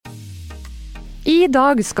I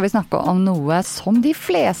dag skal vi snakke om noe som de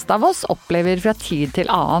fleste av oss opplever fra tid til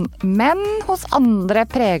annen, men hos andre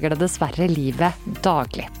preger det dessverre livet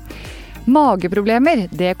daglig. Mageproblemer,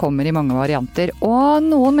 det kommer i mange varianter, og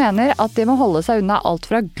noen mener at de må holde seg unna alt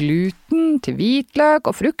fra gluten til hvitløk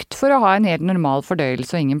og frukt for å ha en helt normal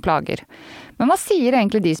fordøyelse og ingen plager. Men hva sier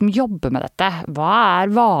egentlig de som jobber med dette? Hva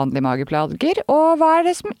er vanlige mageplager, og hva er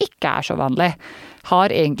det som ikke er så vanlig?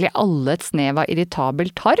 Har egentlig alle et snev av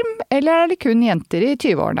irritabel tarm, eller er det kun jenter i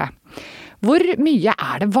 20-årene? Hvor mye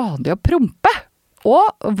er det vanlig å prompe? Og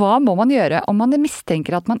hva må man gjøre om man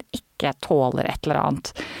mistenker at man ikke tåler et eller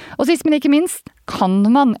annet? Og sist, men ikke minst, kan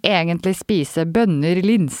man egentlig spise bønner,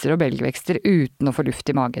 linser og belgvekster uten å få luft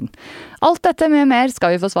i magen? Alt dette med mer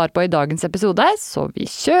skal vi få svar på i dagens episode, så vi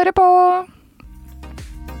kjører på!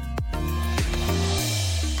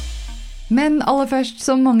 Men aller først,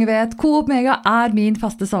 som mange vet, Coop Mega er min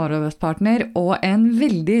faste samarbeidspartner og en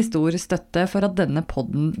veldig stor støtte for at denne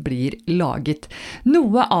podden blir laget.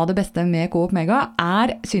 Noe av det beste med Coop Mega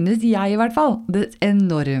er, synes jeg i hvert fall, det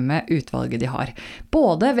enorme utvalget de har.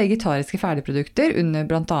 Både vegetariske ferdigprodukter under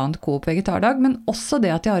blant annet Coop Vegetardag, men også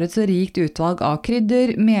det at de har et så rikt utvalg av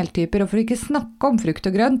krydder, meltyper, og for ikke snakke om frukt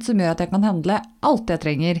og grønt, som gjør at jeg kan handle alt jeg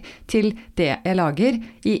trenger til det jeg lager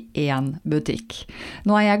i én butikk.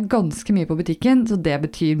 Nå er jeg ganske mye på butikken, så det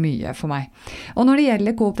betyr mye for meg. Og når det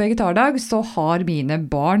gjelder Coop Vegetardag, så har mine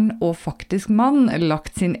barn og faktisk mann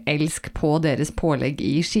lagt sin elsk på deres pålegg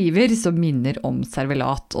i skiver som minner om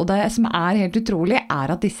servelat. Og det som er helt utrolig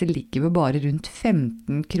er at disse ligger på bare rundt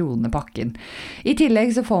 15 kroner pakken. I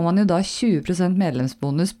tillegg så får man jo da 20%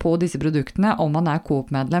 medlemsbonus på disse produktene om man er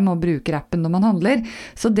Coop-medlem og bruker appen når man handler,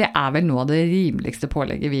 så det er vel noe av det rimeligste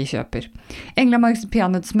pålegget vi kjøper. Englemarks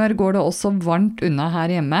peanøttsmør går det også varmt unna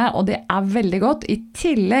her hjemme, og det er veldig godt. I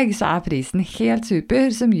tillegg så er prisen helt super,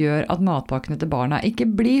 som gjør at matpakkene til barna ikke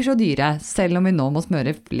blir så dyre, selv om vi nå må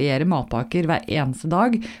smøre flere matpakker hver eneste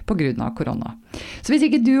dag på grunn av korona. Så hvis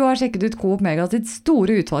ikke du har sjekket ut Coop Mega sitt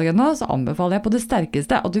store utvalg ennå, så anbefaler jeg på det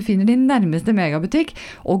sterkeste at du finner din nærmeste megabutikk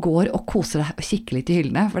og går og koser deg og kikker litt i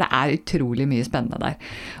hyllene, for det er utrolig mye spennende der.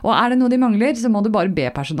 Og er det noe de mangler, så må du bare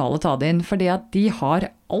be personalet ta det inn, fordi at de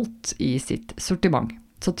har alt i sitt sortiment.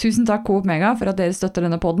 Så tusen takk Coop Mega for at dere støtter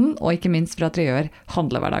denne podden, og ikke minst for at dere gjør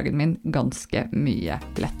handlehverdagen min ganske mye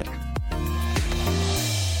lettere.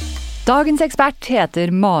 Dagens ekspert heter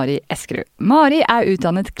Mari Eskerud. Mari er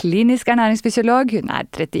utdannet klinisk ernæringsfysiolog, hun er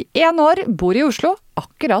 31 år, bor i Oslo,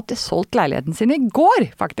 akkurat solgt leiligheten sin i går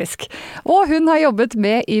faktisk. Og hun har jobbet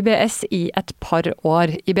med IBS i et par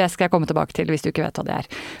år. IBS skal jeg komme tilbake til hvis du ikke vet hva det er.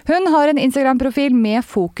 Hun har en Instagram-profil med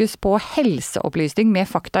fokus på helseopplysning med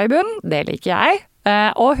fakta i bunn, det liker jeg.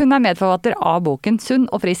 Og hun er medforfatter av boken Sunn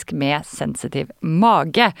og frisk med sensitiv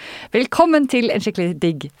mage. Velkommen til en skikkelig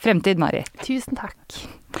digg fremtid, Mari. Tusen takk.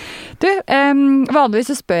 Du, vanligvis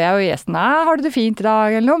så spør jeg jo gjesten, har du det fint i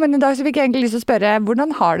dag eller noe? Men i dag så fikk jeg egentlig lyst til å spørre,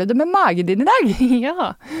 hvordan har du det med magen din i dag?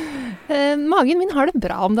 Ja, magen min har det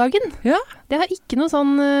bra om dagen. Ja. Det har ikke noen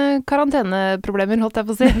sånn karanteneproblemer, holdt jeg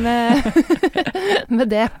på å si, med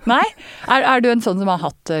det. Nei? Er du en sånn som har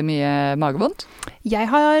hatt mye magevondt? Jeg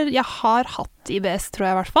har hatt IBS, tror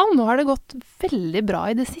jeg i hvert fall. Nå har det gått veldig bra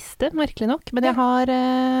i det siste, merkelig nok. Men jeg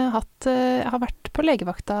har vært på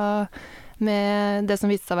legevakta med det som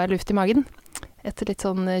viste seg å være luft i magen. Etter litt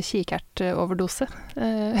sånn kikertoverdose.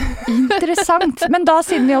 Interessant. Men da,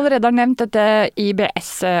 siden vi allerede har nevnt dette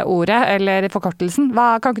IBS-ordet, eller forkortelsen,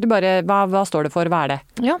 hva står det for? Hva er det?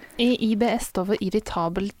 Ja, IBS står for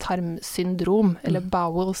irritabel tarmsyndrom, eller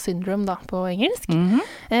bowel syndrome da, på engelsk.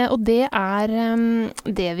 Og det er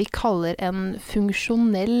det vi kaller en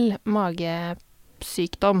funksjonell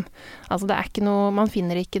magesykdom. Altså det er ikke noe, man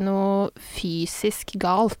finner ikke noe fysisk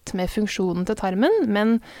galt med funksjonen til tarmen,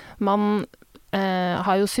 men man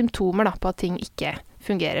har jo symptomer da, på at ting ikke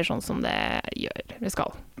fungerer sånn som det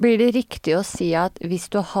skal. Blir det riktig å si at hvis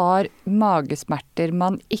du har magesmerter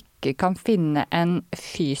man ikke kan finne en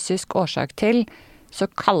fysisk årsak til, så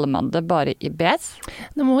kaller man det bare IBS?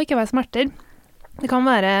 Det må ikke være smerter. Det kan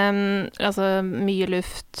være mye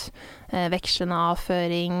luft, vekslende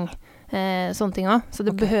avføring, sånne ting også. Så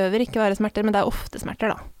det behøver ikke være smerter, men det er ofte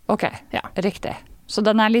smerter da. Ok, ja. Riktig. Så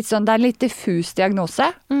det er en litt diffus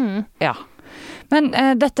diagnose? Ja. Men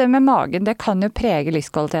dette med magen, det kan jo prege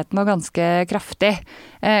livskvaliteten og ganske kraftig.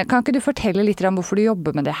 Kan ikke du fortelle litt om hvorfor du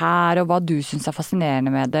jobber med det her, og hva du synes er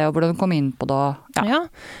fascinerende med det, og hvordan du kom inn på det? Ja,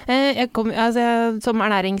 som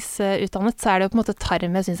ernæringsutdannet så er det jo på en måte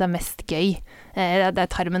tarm jeg synes er mest gøy. Det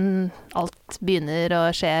er tarmen alt begynner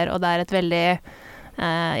og skjer, og det er et veldig,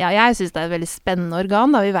 jeg synes det er et veldig spennende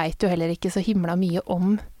organ, da. Vi vet jo heller ikke så himla mye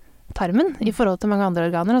om tarmen i forhold til mange andre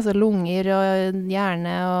organer, altså lunger og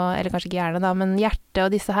hjerne, eller kanskje ikke hjerne da, men hjerte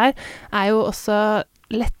og disse her, jo også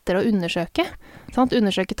lettere å undersøke. Sant?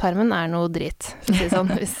 Undersøke tarmen noe drit, for å si det sånn,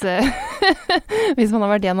 hvis man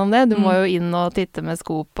har vært gjennom det. Du må jo inn og titte med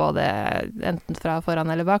sko på det, enten fra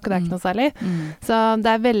foran eller bak, og det ikke noe særlig. Så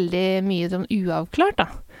det veldig mye sånn uavklart da.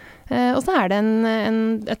 Og så det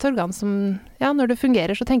et organ som, ja, når det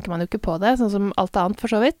fungerer så tenker man jo ikke på det, sånn som alt annet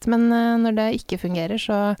for så vidt, men når det ikke fungerer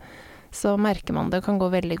så merker man det kan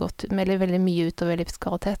gå veldig godt, veldig mye utover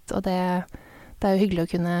livskvalitet, og det jo hyggelig å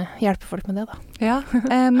kunne hjelpe folk med det da. Ja,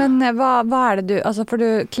 men hva det du, altså for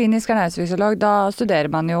du klinisk ernæringsfysiolog, da studerer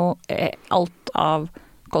man jo alt av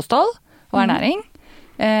kosthold og ernæring,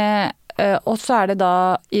 og så det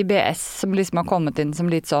da IBS som liksom har kommet inn som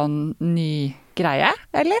litt sånn ny greie,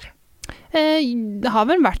 eller? Det har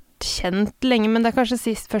vel vært kjent lenge, men det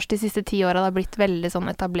kanskje først de siste 10 årene det har blitt veldig sånn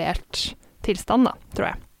etablert tilstand da, tror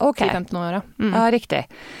jeg. Ok, 10-15 år, ja. Ja, riktig.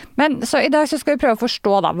 Men så i dag så skal vi prøve å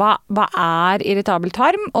forstå da, hva irritabel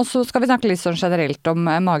tarm, og så skal vi snakke litt sånn generelt om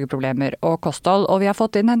mageproblemer og kosthold, og vi har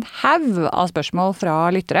fått inn en haug av spørsmål fra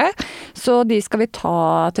lyttere, så de skal vi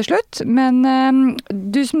ta til slutt. Men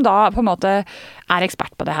du som da på en måte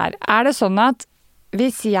ekspert på det her, det sånn at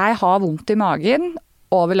hvis jeg har vondt i magen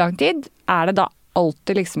over lang tid, det da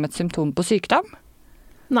alltid liksom et symptom på sykdom?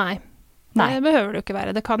 Nei. Det behøver det jo ikke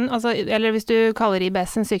være. Det kan, altså, eller hvis du kaller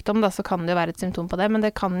IBS en sykdom, da, så kan det jo være et symptom på det, men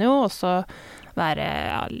det kan jo også være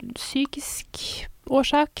psykisk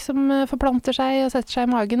årsak som forplanter seg og setter seg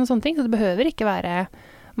i magen og sånne ting, så det behøver ikke være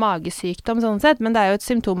magesykdom sånn sett, men det jo et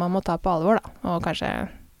symptom man må ta på alvor da, og kanskje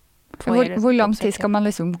Hvor lang tid skal man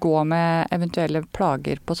liksom gå med eventuelle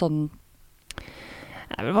plager på sånn?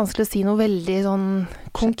 Det vel vanskelig å si noe veldig sånn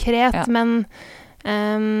konkret, ja. Men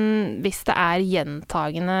hvis det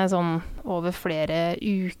gjentagende sånn over flere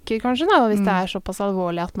uker kanskje da, og hvis det såpass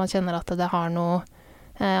alvorlig at man kjenner at det har noe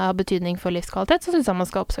av betydning for livskvalitet, så synes jeg man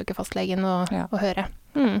skal oppsøke fastlegen og høre.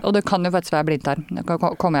 Og det kan jo faktisk være blindtarm. Det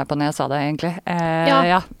kom jeg på når jeg sa det egentlig.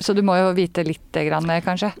 Ja, så du må jo vite litt grann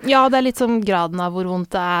kanskje. Ja, det litt som graden av hvor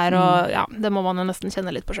vondt det og ja, det må man jo nesten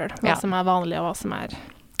kjenne litt på selv. Hva som vanlig og hva som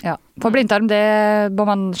Ja, for blindtarm det må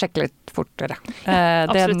man sjekke litt fortere.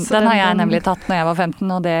 Den har jeg nemlig tatt når jeg var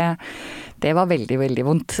 15, og det var veldig, veldig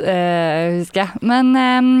vondt, husker jeg. Men,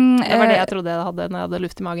 det var det jeg trodde jeg hadde når jeg hadde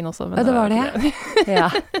luft i magen også. Men det var det, ja.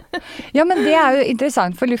 Ja, men det jo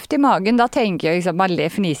interessant, for luft i magen, da tenker jeg liksom, man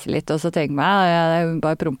fniser litt, og så tenker man, det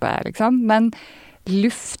bare prompe, liksom. Men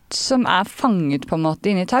luft som fanget på en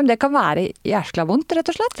måte inni tarm, det kan være jæskla vondt,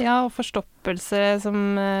 rett og slett. Ja, og forstoppelse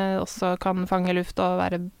som også kan fange luft og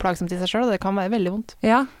være plagsomt i seg selv, og det kan være veldig vondt.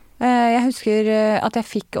 Ja, jeg husker at jeg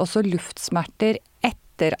fikk også luftsmerter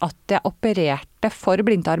etter at jeg opererte for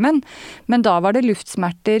blindtarmen, men da var det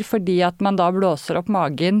luftsmerter fordi at man da blåser opp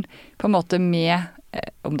magen på en måte med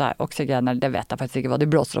om det oksygen, eller det vet jeg faktisk ikke hva de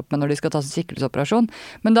blåser opp med når de skal ta sikkerhetsoperasjon,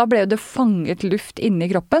 men da ble jo det fanget luft inni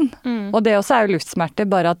kroppen, og det også jo luftsmerter,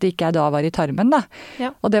 bare at det ikke da var i tarmen da,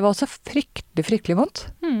 og det var også fryktelig, fryktelig vondt.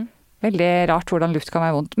 Veldig rart hvordan luft kan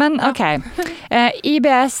være vondt, men ok.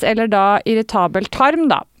 IBS, eller da irritabel tarm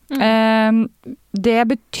da, det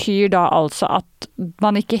betyr da altså at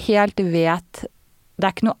man ikke helt vet,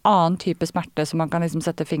 det ikke noe annen type smerte som man kan liksom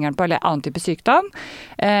sette fingeren på, eller annen type sykdom,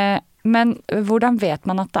 men hvordan vet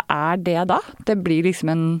man at det det da? Det blir liksom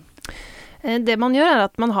en... Det man gjør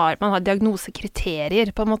at man har diagnosekriterier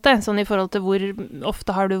på en måte, sånn i forhold til hvor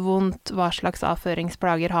ofte har du vondt, hva slags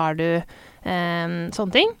avføringsplager har du,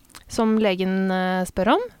 sånne ting, som legen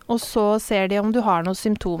spør om, og så ser de om du har noen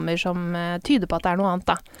symptomer som tyder på at det noe annet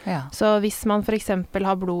da. Ja. Så hvis man for eksempel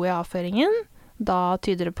har blod i avføringen, da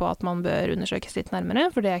tyder det på at man bør undersøkes litt nærmere,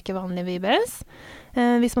 for det ikke vanlig ved IBS.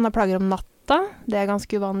 Hvis man har plager om natta, det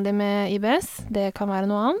ganske uvanlig med IBS, det kan være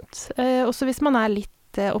noe annet. Også hvis man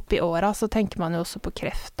litt oppe i åra, så tenker man jo også på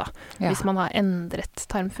kreft da, hvis man har endret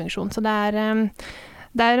tarmfunksjon. Så det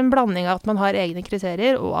er en blanding av at man har egne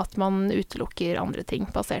kriterier, og at man utelukker andre ting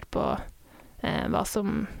basert på hva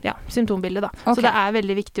som, symptombildet da. Okay. Så det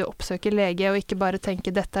veldig viktig å oppsøke lege, og ikke bare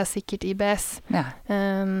tenke, dette sikkert IBS. Ja.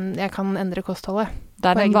 Jeg kan endre kostholdet.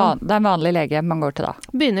 Det en vanlig lege man går til da.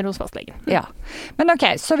 Begynner hos fastlegen. Ja. Men ok,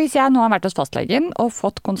 så hvis jeg nå har vært hos fastlegen og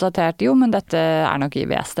fått konstatert, jo, men dette nok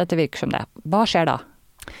IBS, dette virker som det. Hva skjer da?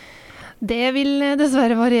 Det vil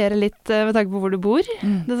dessverre variere litt med tanke på hvor du bor,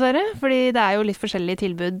 dessverre. Fordi det jo litt forskjellige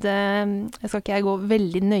tilbud. Jeg skal ikke gå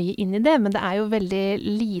veldig nøye inn i det, men det jo veldig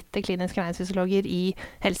lite kliniske ernæringsfysiologer i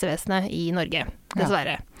helsevesenet i Norge,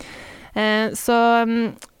 dessverre. Så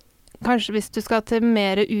kanskje hvis du skal til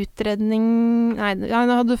mer utredning... Nei, ja,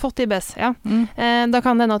 nå hadde du fått IBS, ja. Da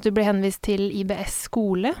kan det hende at du blir henvist til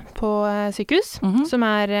IBS-skole på sykehus, som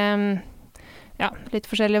litt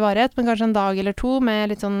forskjellig varighet, men kanskje en dag eller to med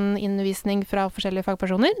litt sånn innvisning fra forskjellige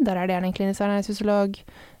fagpersoner. Der det gjerne en klinisk ernæringsfysiolog,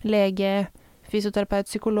 lege, fysioterapeut,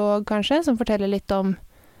 psykolog kanskje, som forteller litt om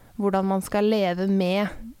hvordan man skal leve med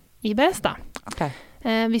IBS da. Ok.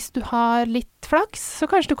 Hvis du har litt flaks, så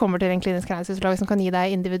kanskje du kommer til en klinisk ernæringsfysiolog som kan gi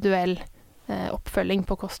deg individuell oppfølging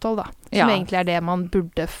på kosthold da. Som egentlig det man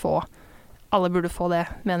burde få. Alle burde få det,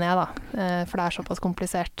 mener jeg da, for det såpass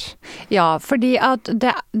komplisert. Ja, fordi at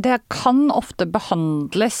det kan ofte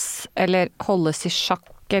behandles eller holdes i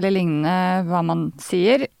sjakk eller lignende, hva man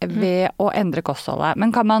sier, ved å endre kostholdet.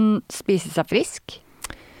 Men kan man spise seg frisk?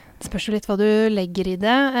 Det spørs jo litt hva du legger i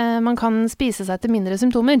det. Man kan spise seg til mindre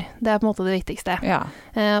symptomer. Det på en måte det viktigste. Ja.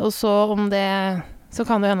 Og så så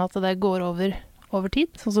kan det hende at det går over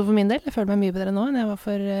tid, sånn som for min del. Jeg føler meg mye bedre nå enn jeg var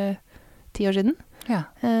for 10 år siden. Ja.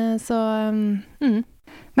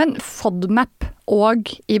 Men FODMAP og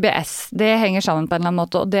IBS, det henger sammen på en eller annen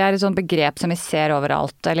måte, og det et sånt begrep som vi ser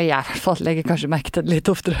overalt, eller jeg I hvert fall legger kanskje merke til det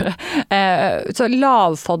litt oftere. Så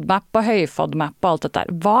lav-FODMAP og høy-FODMAP og alt dette.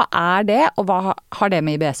 Hva det, og hva har det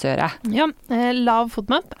med IBS å gjøre? Ja,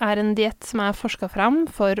 lav-FODMAP en diett som forsket fram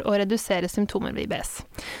for å redusere symptomer ved IBS.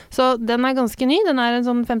 Så den ganske ny, den en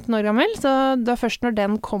sånn 15 år gammel, så det var først når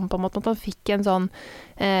den kom på en måte at man fikk en sånn,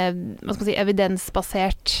 hva skal man si,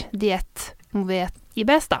 evidensbasert diett ved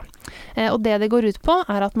IBS da. Og det går ut på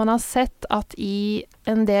at man har sett at I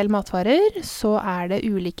en del matvarer så det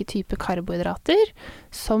ulike typer karbohydrater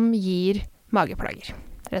som gir mageplager,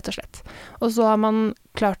 rett og slett. Og så har man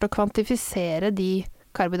klart å kvantifisere de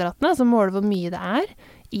karbohydratene, altså måle hvor mye det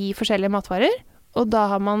I forskjellige matvarer, og da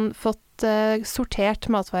har man fått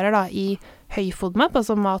sortert matvarer da I høy FODMAP,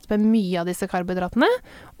 altså mat med mye av disse karbohydratene,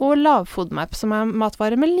 og lav FODMAP, som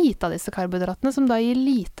matvarer med lite av disse karbohydratene, som da gir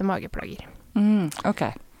lite mageplager. Ok.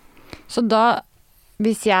 Så da,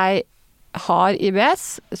 hvis jeg har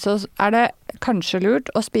IBS, så det kanskje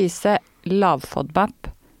lurt å spise lav FODMAP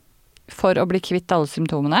for å bli kvitt alle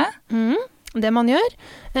symptomene? Det man gjør,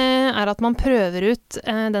 at man prøver ut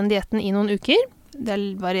den dietten I noen uker. Det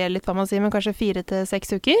varierer litt hva man sier, men kanskje 4 til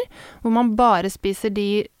 6 uker, hvor man bare spiser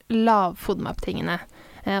de lav FODMAP-tingene.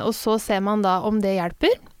 Og så ser man da om det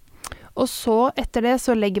hjelper. Og så etter det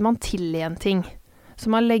så legger man til igjen ting. Så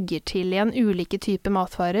man legger til igjen ulike typer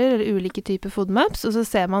matvarer, eller ulike typer FODMAPs, og så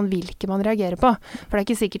ser man hvilke man reagerer på. For det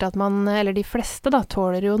ikke sikkert at man, eller de fleste da,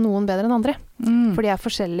 tåler jo noen bedre enn andre. For de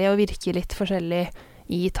forskjellige og virker litt forskjellig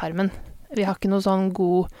I tarmen. Vi har ikke noe sånn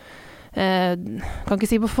god, kan ikke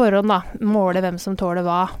si på forhånd da, måle hvem som tåler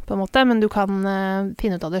hva, på en måte, men du kan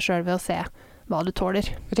finne ut av det selv ved å se hva du tåler.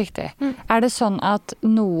 Riktig. Det sånn at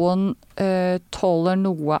noen tåler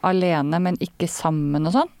noe alene, men ikke sammen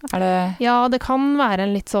og sånn? Det... Ja, det kan være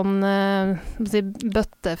en litt sånn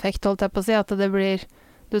bøtteeffekt, holdt jeg på å si, at det blir,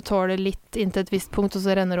 du tåler litt inntil et visst punkt, og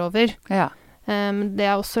så renner over. Ja.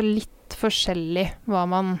 Det også litt forskjellig hva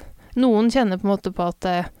man... Noen kjenner på en måte på at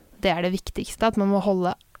det det viktigste, at man må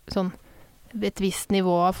holde sånn et visst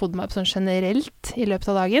nivå av FODMAP sånn generelt I løpet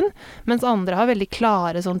av dagen, mens andre har veldig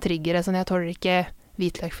klare sånn triggere, sånn jeg tåler ikke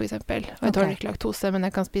hvitløk for eksempel, og jeg tåler ikke laktose, men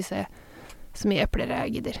jeg kan spise så mye epler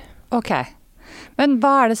jeg gidder. Ok, men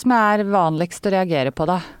hva det som vanligst å reagere på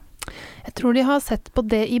da? Jeg tror de har sett på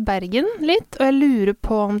det I Bergen litt, og jeg lurer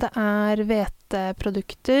på om det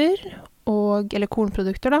hveteprodukter, eller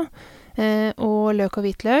kornprodukter da, og løk og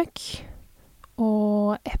hvitløk,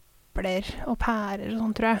 og epler og pærer og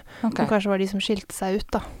sånn, tror jeg. Okay. Som kanskje var de som skilte seg ut,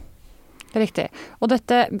 da. Riktig. Og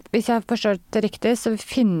dette, hvis jeg forstår det riktig, så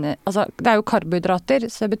altså, det jo karbohydrater,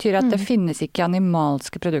 så det betyr at det finnes ikke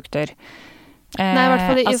animalske produkter. Nei, I hvert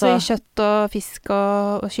fall I kjøtt og fisk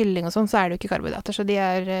og kylling og sånn, så det jo ikke karbohydrater, så de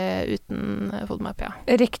uten FODMAP, ja.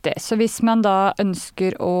 Riktig. Så hvis man da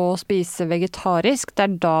ønsker å spise vegetarisk,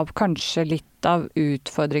 det da kanskje litt av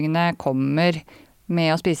utfordringene kommer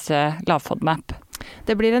med å spise lav FODMAP.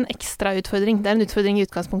 Det blir en ekstra utfordring. Det en utfordring I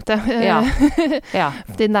utgangspunktet. Ja. Ja.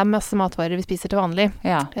 Det masse matvarer vi spiser til vanlig.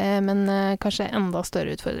 Ja. Men kanskje enda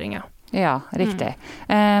større utfordring, ja. Ja, riktig.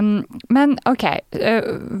 Men ok,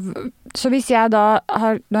 så hvis jeg da nå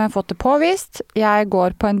har jeg fått det påvist, jeg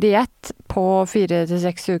går på en diett på 4 til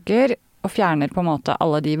 6 uker, og fjerner på en måte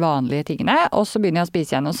alle de vanlige tingene, og så begynner jeg å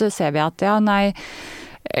spise igjen, og så ser vi at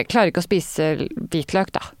jeg klarer ikke å spise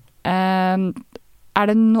hvitløk da.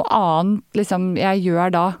 Det noe annet liksom, jeg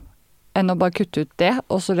gjør da enn å bare kutte ut det,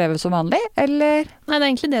 og så leve som vanlig, eller? Nei, det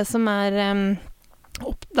egentlig det som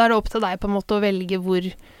da det opp til deg på en måte å velge hvor,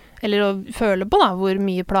 eller å føle på da, hvor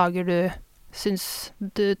mye plager du syns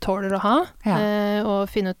du tåler å ha, Ja. og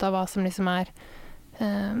finne ut av hva som liksom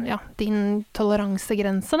din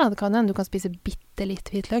toleransegrense. Da. Det kan hende du kan spise bitte litt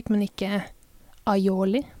hvitløk, men ikke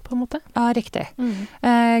aioli, på en måte. Ja, riktig.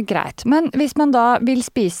 Greit. Men hvis man da vil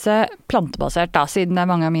spise plantebasert, da, siden det er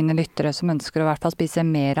mange av mine lyttere som ønsker å i hvert fall spise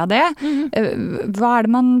mer av det, hva er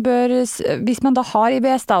det man bør, hvis man da har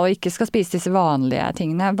IBS da, og ikke skal spise disse vanlige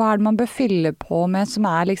tingene, hva er det man bør fylle på med som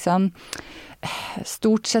er liksom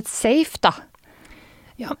stort sett safe, da?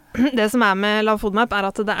 Ja, det som er med Love FODMAP er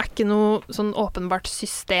at det er ikke noe sånn åpenbart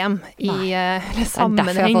system i sammenheng. Det er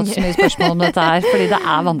derfor jeg har fått så mye spørsmål om dette her, fordi det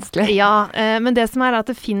er vanskelig. Ja, men det som er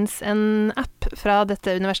at det finnes en app fra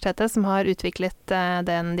dette universitetet som har utviklet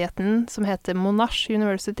den dietten som heter Monash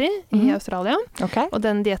University i Australia. Okay. Og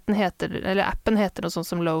den appen heter noe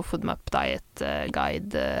sånt som Love FODMAP Diet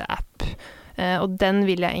Guide App. Og den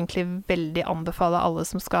vil jeg egentlig veldig anbefale alle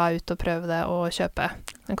som skal ut og prøve det og kjøpe.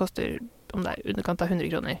 Den koster om det er underkant av 100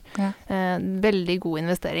 kroner. Ja. Veldig god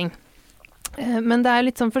investering. Men det er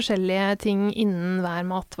litt sånn forskjellige ting innen hver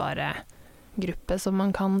matvaregruppe som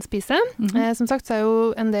man kan spise. Som sagt så er jo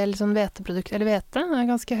en del sånn hveteprodukter, eller hvete er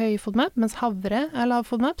ganske høy FODMAP, mens havre er lav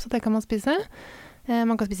FODMAP, så det kan man spise.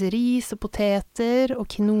 Man kan spise ris og poteter og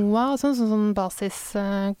quinoa og sånn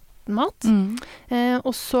basismat.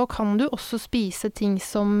 Og så kan du også spise ting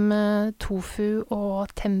som tofu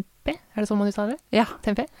og tempeh. Er det sånn man uttaler det? Ja.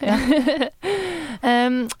 Tempeh? Ja.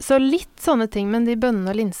 Så litt sånne ting, men de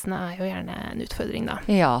bønnene og linsene er jo gjerne en utfordring da.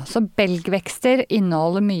 Ja, så belgvekster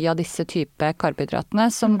inneholder mye av disse type karbohydratene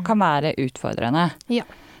som kan være utfordrende. Ja.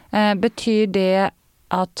 Betyr det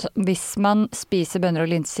at hvis man spiser bønner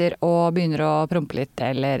og linser og begynner å prompe litt,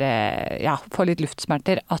 eller får litt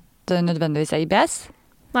luftsmerter, at det nødvendigvis er IBS?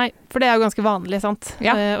 Nei, for det er jo ganske vanlig, sant?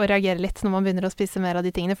 Ja. Å reagere litt når man begynner å spise mer av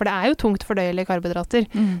de tingene. For det er jo tungt fordøyelige karbohydrater,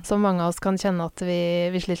 som mange av oss kan kjenne at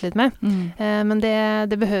vi sliter litt med. Men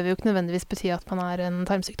det behøver jo ikke nødvendigvis bety at man har en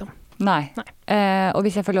tarmsykdom. Nei. Og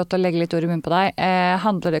hvis jeg får lov til å legge litt ord i munnen på deg,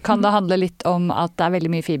 kan det handle litt om at det er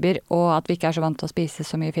veldig mye fiber, og at vi ikke er så vant til å spise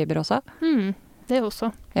så mye fiber også? Det også.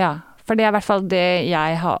 Ja, for det er i hvert fall det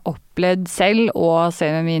jeg har opplevd selv, og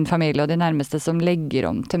ser med min familie og de nærmeste som legger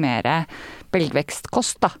om til mer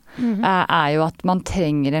belgvekstkost, da, er jo at man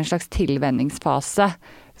trenger en slags tilvenningsfase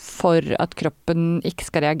for at kroppen ikke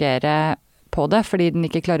skal reagere på det, fordi den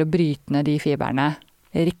ikke klarer å bryte ned de fiberne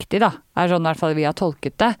riktig, da. Er sånn i hvert fall vi har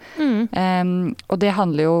tolket det. Og det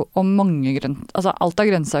handler jo om mange alt av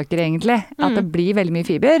grønnsaker egentlig. At det blir veldig mye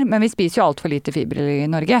fiber, men vi spiser jo alt for lite fiber i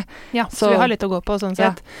Norge. Ja, så vi har litt å gå på sånn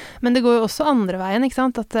sett. Men det går jo også andre veien, ikke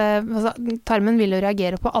sant? At tarmen vil jo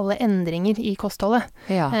reagere på alle endringer i kostholdet.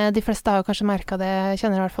 Ja. De fleste har jo kanskje merket det,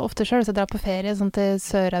 kjenner i hvert fall ofte selv, så drar på ferie sånn til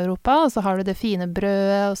Sør-Europa, og så har du det fine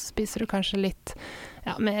brødet, og så spiser du kanskje litt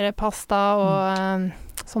mer pasta og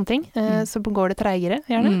sånne ting. Så går det treigere,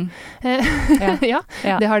 gjerne.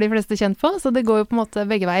 Det har de fleste kjent på, så det går jo på en måte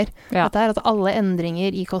begge veier. At det er at alle endringer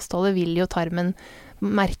i kostholdet vil jo tarmen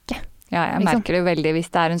merke. Ja, jeg merker det jo veldig hvis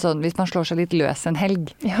det er hvis man slår seg litt løs en helg,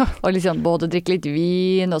 og liksom både drikker litt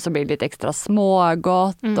vin, og så blir det litt ekstra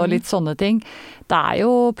smågodt, og litt sånne ting. Det er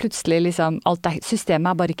jo plutselig liksom,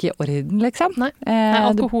 systemet er bare ikke i orden, liksom. Nei,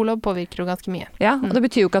 alkohol påvirker jo ganske mye. Ja, og det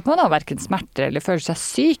betyr jo ikke at man har hverken smerter eller føler seg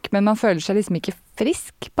syk, men man føler seg liksom ikke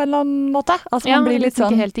frisk på en eller annen måte. Altså man blir litt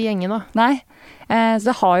sånn ikke helt i gjengen da. Nei,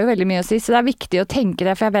 så det har jo veldig mye å si, så det er viktig å tenke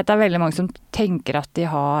det, for jeg vet det er veldig mange som tenker at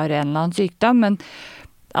de har en eller annen sykdom, men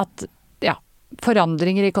at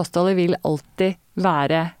forandringer i kostholdet vil alltid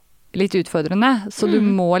være litt utfordrende, så du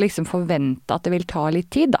må liksom forvente at det vil ta litt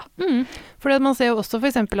tid, da. Fordi man ser jo også for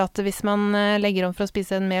eksempel at hvis man legger om for å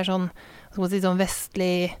spise en mer sånn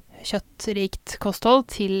vestlig kjøttrikt kosthold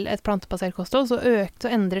til et plantebasert kosthold, så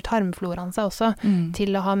endrer tarmfloraen seg også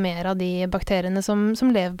til å ha mer av de bakteriene som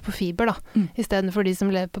lever på fiber, da, i stedet for de som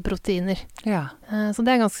lever på proteiner. Ja. Så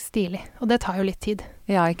det er ganske stilig, og det tar jo litt tid.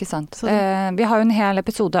 Ja, ikke sant. Vi har jo en hel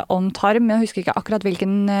episode om tarm, jeg husker ikke akkurat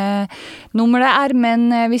hvilken nummer det er,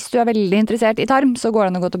 men hvis du er veldig interessert i tarm, så går det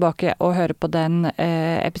an å gå tilbake og høre på den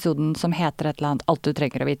episoden som heter et eller annet Alt du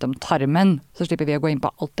trenger å vite om tarmen, så slipper vi å gå inn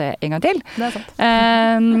på alt det en gang til. Det er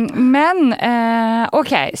sant. Men,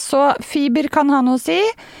 ok, så fiber kan ha noe å si,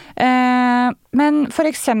 men for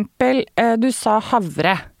eksempel, du sa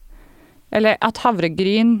havre, eller at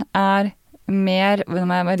havregryn er mer,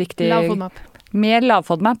 riktig... Lav FODMAP. Mer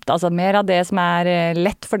lavfodmap, altså mer av det som er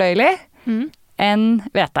lett fordøyelig, enn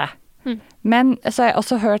hvete. Men så har jeg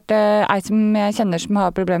også hørt ei som jeg kjenner som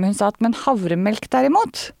har problemer, hun sa at men havremelk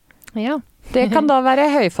derimot, det kan da være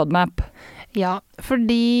høyfodmap. Ja,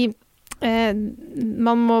 fordi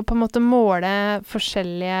man må på en måte måle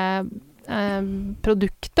forskjellige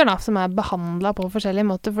produkter da, som behandlet på forskjellige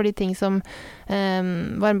måter, fordi ting som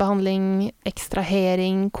varmebehandling,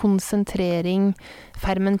 ekstrahering, konsentrering,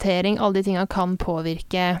 fermentering, alle de tingene kan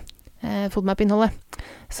påvirke FODMAP-innholdet.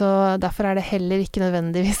 Så derfor det heller ikke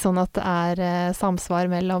nødvendigvis sånn at det samsvar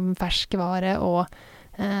mellom ferskvare og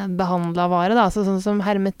behandlet vare, da. Så sånn som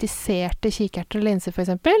hermetiserte kikerter og linser for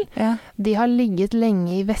eksempel, de har ligget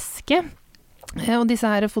lenge i væske, og disse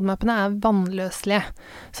her FODMAPene vannløselige,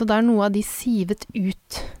 så da noe av de sivet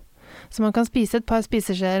ut. Så man kan spise et par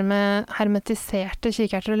spiseskjeer med hermetiserte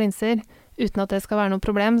kikerter og linser uten at det skal være noe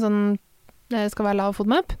problem, sånn det skal være lav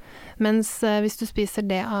FODMAP, mens hvis du spiser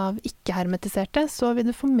det av ikke-hermetiserte, så vil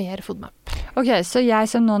du få mer FODMAP. Ok, så jeg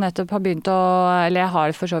som nå nettopp har begynt eller jeg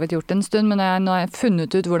har for så vidt gjort en stund, men jeg nå har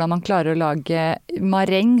funnet ut hvordan man klarer å lage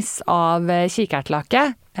marengs av kikertlake,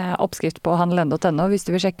 oppskrift på handelend.no hvis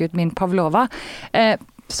du vil sjekke ut min pavlova,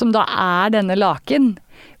 som da denne laken,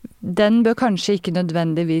 den bør kanskje ikke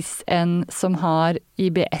nødvendigvis en som har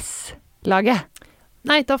IBS-laget.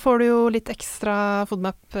 Nei, da får du jo litt ekstra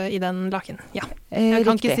FODMAP i den laken, ja. Jeg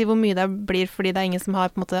kan ikke si hvor mye det blir, fordi det ingen som har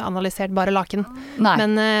på en måte analysert bare laken. Nei.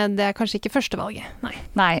 Men det kanskje ikke førstevalget, nei.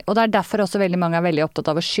 Nei, og det derfor også veldig mange veldig opptatt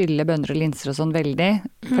av å skylle bønner og linser og sånn veldig,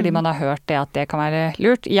 fordi man har hørt det at det kan være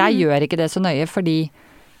lurt. Jeg gjør ikke det så nøye, fordi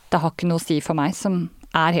det har ikke noe å si for meg, som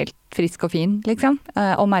helt frisk og fin, liksom,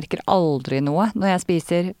 og merker aldri noe når jeg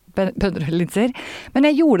spiser bønner og linser. Men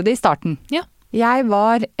jeg gjorde det i starten. Ja. Jeg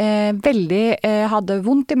var hadde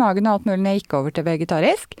vondt i magen og alt mulig når jeg gikk over til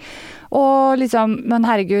vegetarisk. Og liksom, men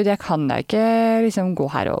herregud, jeg kan da ikke liksom gå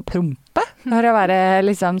her og prompe for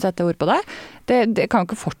å sette ord på det. Det kan jo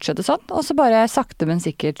ikke fortsette sånn. Og så bare sakte, men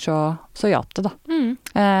sikkert så hjalp det da.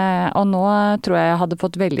 Og nå tror jeg hadde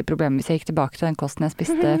fått veldig problemer hvis jeg gikk tilbake til den kosten jeg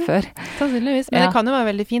spiste før. Sannsynligvis. Men det kan jo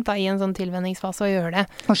være veldig fint da, i en sånn tilvenningsfase å gjøre det.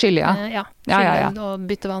 Og skylle, ja. Skylle og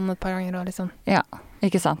bytte vann et par ganger og liksom. Ja.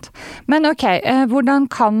 Ikke sant. Men ok, hvordan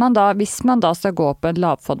kan man da, hvis man da skal gå på en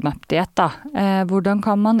lavfodmap-diett da, hvordan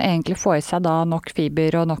kan man egentlig få i seg da nok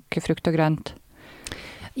fiber og nok frukt og grønt?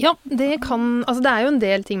 Ja, det er jo en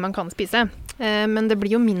del ting man kan spise, men det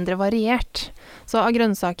blir jo mindre variert. Så av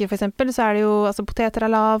grønnsaker for eksempel, så det jo, altså poteter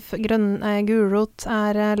lav, gulrot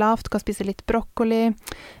lavt, du kan spise litt brokkoli,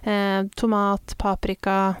 tomat,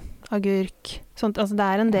 paprika, agurk, sånt. Altså det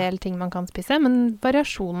en del ting man kan spise, men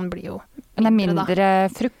variasjonen blir jo mindre. Men mindre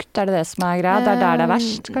frukt, det som greia? Det der det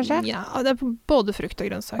verst, kanskje? Ja, det både frukt og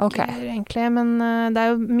grønnsaker, egentlig. Men det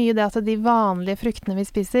jo mye det at de vanlige fruktene vi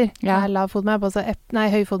spiser lav FODMAP, altså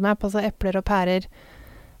høy FODMAP, altså epler og pærer,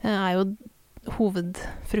 jo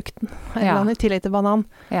hovedfrukten i tillegg til banan.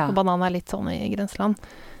 Ja. Og banan litt sånn i grenseland.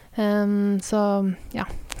 Så, ja.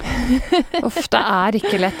 Uff, det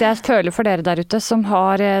ikke lett. Jeg føler for dere der ute som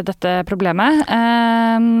har dette problemet.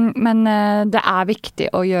 Men det viktig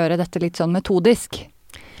å gjøre dette litt sånn metodisk.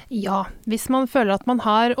 Ja, hvis man føler at man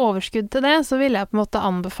har overskudd til det, så vil jeg på en måte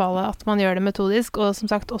anbefale at man gjør det metodisk, og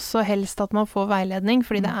som sagt også helst at man får veiledning,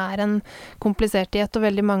 fordi det en komplisert diett, og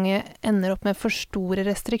veldig mange ender opp med for store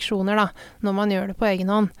restriksjoner da, når man gjør det på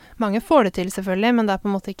egen hånd. Mange får det til selvfølgelig, men det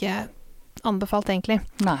på en måte ikke anbefalt egentlig.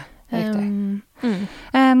 Nei, riktig.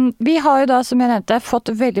 Vi har jo da, som jeg nevnte, fått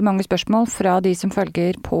veldig mange spørsmål fra de som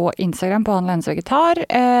følger på Instagram på Handelends Vegetar,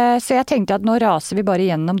 så jeg tenkte at nå raser vi bare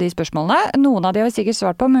gjennom de spørsmålene. Noen av de har vi sikkert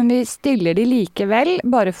svart på, men vi stiller de likevel,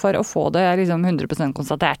 bare for å få det liksom 100%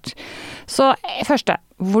 konstatert. Så første,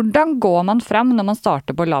 hvordan går man frem når man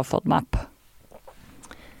starter på lav FODMAP?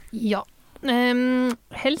 Ja,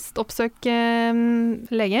 helst oppsøk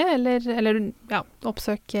lege, eller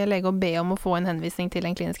oppsøk lege og be om å få en henvisning til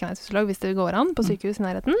en klinisk ernæringsfysiolog hvis det går an på sykehus i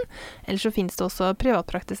nærheten. Ellers så finnes det også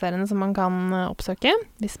privatpraktiserende som man kan oppsøke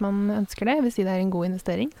hvis man ønsker det. Jeg vil si det en god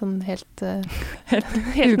investering, sånn helt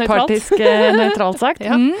upartisk nøytralt sagt.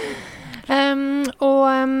 Ja. Og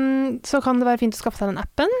så kan det være fint å skaffe seg den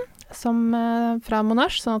appen som, fra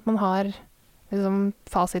Monash, sånn at man har liksom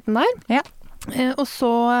fasiten der. Ja. Og så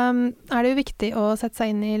det jo viktig å sette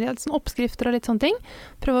seg inn i litt sånn oppskrifter og litt sånne ting.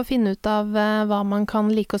 Prøve å finne ut av hva man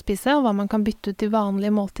kan like å spise, og hva man kan bytte ut de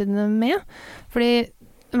vanlige måltidene med. Fordi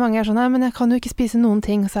mange sånn, men jeg kan jo ikke spise noen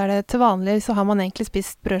ting, så det til vanlig, så har man egentlig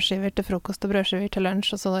spist brødskiver til frokost og brødskiver til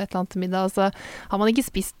lunsj, og så et eller annet til middag, og så har man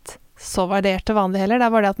ikke spist så variert til vanlig heller. Det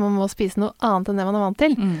bare det at man må spise noe annet enn det man vant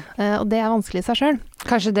til. Og det vanskelig i seg selv.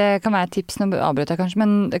 Kanskje det kan være et tips, nå avbryter jeg kanskje,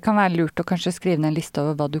 men det kan være lurt å kanskje skrive ned en liste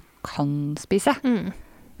over hva du kan spise.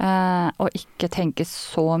 Og ikke tenke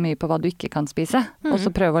så mye på hva du ikke kan spise. Og så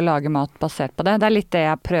prøve å lage mat basert på det. Det litt det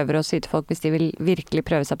jeg prøver å si til folk hvis de vil virkelig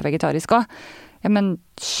prøve seg på vegetarisk også. Ja, men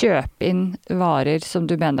kjøp inn varer som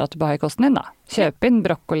du mener at du bør ha i kosten din da. Kjøp inn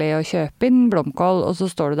brokkoli og kjøp inn blomkål, og så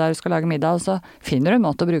står du der og skal lage middag, og så finner du en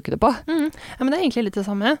måte å bruke det på. Ja, men det egentlig litt det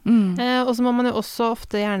samme. Og så må man jo også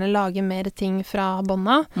ofte gjerne lage mer ting fra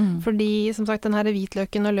bånda, fordi som sagt den her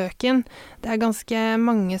hvitløken og løken, det ganske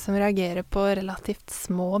mange som reagerer på relativt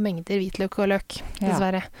små mengder hvitløk og løk,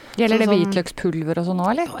 dessverre. Gjelder det hvitløkspulver og sånn nå,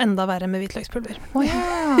 eller? Og enda verre med hvitløkspulver. Ja.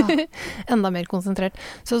 Enda mer konsentrert.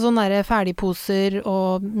 Så sånne der ferdigposer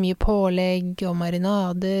og mye pålegg og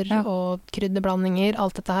marinader og krydderblandinger,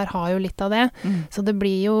 alt dette her har jo litt av det. Så det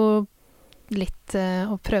blir jo litt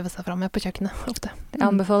å prøve seg fram med på kjøkkenet ofte. Jeg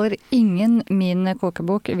anbefaler ingen min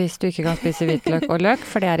kokebok hvis du ikke kan spise hvitløk og løk,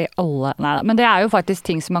 for det i alle... Neida. Men det jo faktisk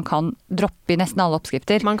ting som man kan droppe i nesten alle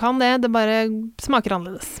oppskrifter. Man kan det bare smaker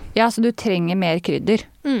annerledes. Ja, så du trenger mer krydder.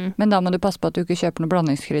 Men da må du passe på at du ikke kjøper noen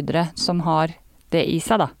blandingskryddere som har det i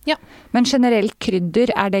seg da. Ja. Men generelt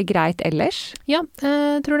krydder, det greit ellers? Ja,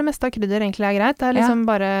 jeg tror det meste av krydder egentlig greit. Det liksom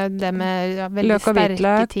bare det med veldig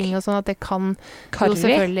sterke ting og sånn, at det kan Karri, jo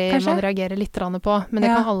selvfølgelig kanskje? Man reagerer litt på. Men det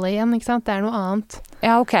kan alle igjen, ikke sant? Det noe annet.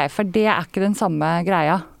 Ja, ok, for det ikke den samme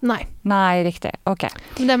greia? Nei. Nei, riktig. Ok.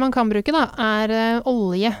 Men det man kan bruke da,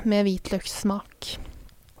 olje med hvitløkssmak.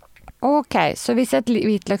 Ok, så hvis et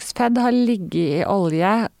hvitløksfedd har ligget i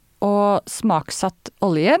olje og smaksatt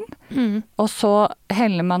oljen, og så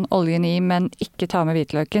heller man oljen i, men ikke tar med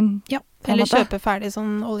hvitløken. Ja, eller kjøpe ferdig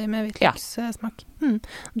sånn olje med hvitløkssmak.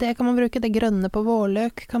 Det kan man bruke, det grønne på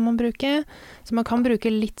vårløk kan man bruke, så man kan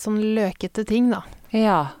bruke litt sånn løkete ting da.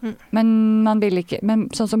 Ja, men man vil ikke,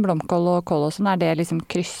 men sånn som blomkål og kål og sånn, det liksom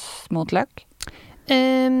kryss mot løk?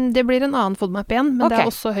 Det blir en annen FODMAP igjen, men det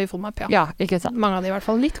også høy FODMAP, ja. Ikke sant. Mange av de i hvert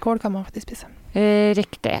fall. Litt kål kan man faktisk spise.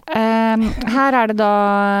 Riktig. Her det da,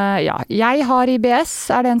 jeg har IBS,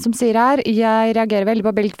 det en som sier her. Jeg reagerer veldig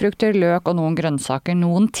på belgfrukter, løk og noen grønnsaker.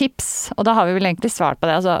 Noen tips. Og da har vi vel egentlig svart på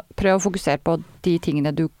det. Altså, prøv å fokusere på de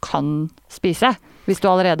tingene du kan spise, hvis du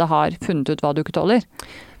allerede har funnet ut hva du ikke tåler.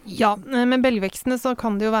 Ja, med belgvekstene så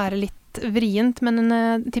kan det jo være litt vrient, men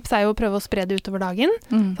tips jo å prøve å spre det utover dagen,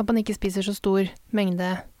 så at man ikke spiser så stor mengde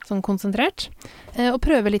sånn konsentrert. Og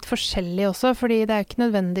prøve litt forskjellig også, fordi det jo ikke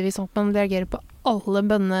nødvendigvis sånn at man reagerer på alle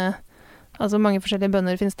bønner, altså mange forskjellige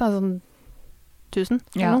bønner finnes det, sånn 1000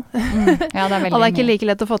 eller noe. Ja, det veldig Alle ikke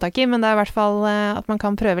like lett å få tak i, men det i hvert fall at man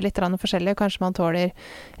kan prøve litt forskjellig, og kanskje man tåler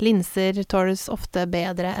linser, tåles ofte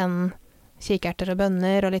bedre enn kikerter og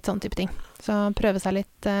bønner og litt sånn type ting. Så prøve seg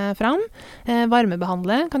litt fram.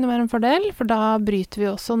 Varmebehandle kan jo være en fordel, for da bryter vi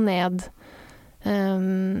også ned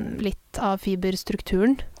litt av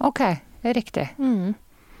fiberstrukturen. Ok, riktig.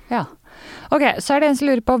 Ja. Ok, så det en som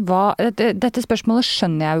lurer på hva, dette spørsmålet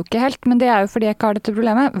skjønner jeg jo ikke helt, men det jo fordi jeg ikke har dette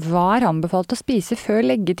problemet. Hva anbefalt å spise før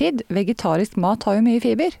leggetid? Vegetarisk mat har jo mye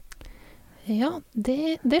fiber. Ja,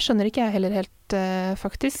 det skjønner ikke jeg heller helt,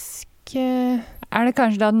 faktisk. Det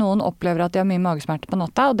kanskje da noen opplever at de har mye magesmerter på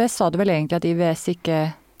natta, og det sa du vel egentlig at IBS ikke...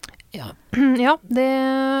 Ja, det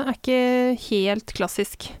ikke helt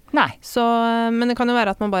klassisk. Nei. Så, men det kan jo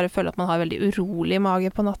være at man bare føler at man har veldig urolig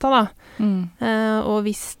mage på natta da. Og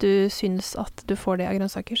hvis du synes at du får det av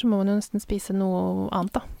grønnsaker, så må man jo nesten spise noe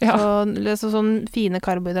annet da. Ja. Så sånn fine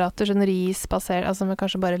karbohydrater, sånn ris basert, altså med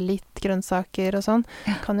kanskje bare litt grønnsaker og sånn,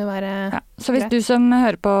 kan jo være Så hvis du som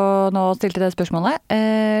hører på nå stilte det spørsmålet,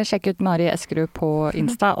 sjekk ut Mari Eskerud på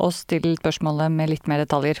Insta og still spørsmålet med litt mer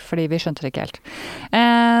detaljer, fordi vi skjønte det ikke helt.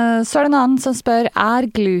 Så det en annen som spør,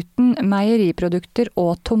 gluten, meieriprodukter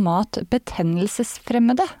og tomat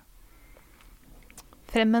betennelsesfremmede?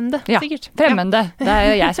 Fremmende, sikkert. Ja, fremmende. Det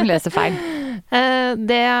jo jeg som leser feil.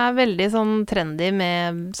 Det veldig sånn trendy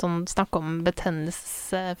med sånn snakk om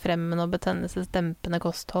betennelsesfremmende og betennelsesdempende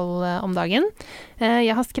kosthold om dagen.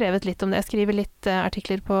 Jeg har skrevet litt om det. Jeg skriver litt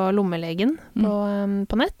artikler på Lommelegen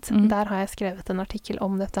på nett. Der har jeg skrevet en artikkel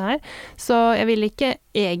om dette her. Så jeg vil ikke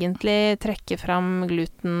egentlig trekke fram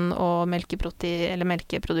gluten og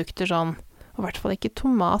melkeprodukter sånn, og i hvert fall ikke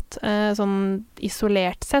tomat, sånn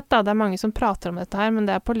isolert sett da. Det mange som prater om dette her, men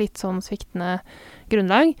det på litt sånn sviktende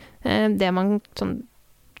grunnlag. Det man sånn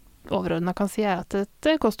overordnet kan si at et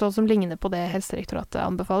kosthold som ligner på det Helsedirektoratet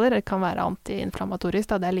anbefaler, det kan være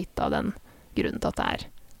antiinflammatorisk, da. Det litt av den grunnen til at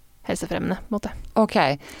det helsefremmende, på en måte. Ok.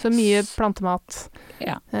 Så mye plantemat,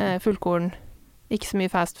 fullkorn, ikke så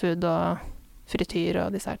mye fast food og frityr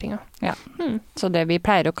og disse her tingene. Ja. Så det vi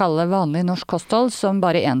pleier å kalle vanlig norsk kosthold, som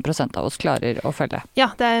bare 1% av oss klarer å følge. Ja,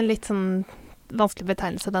 det en litt sånn vanskelig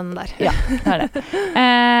betegnelse, den der. Ja, det det.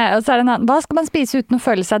 Og så det en annen. Hva skal man spise uten å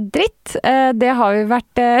føle seg dritt? Det har vi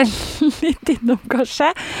vært litt innom,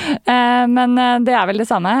 kanskje. Men det vel det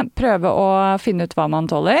samme. Prøve å finne ut hva man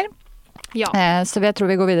tåler. Ja. Så jeg tror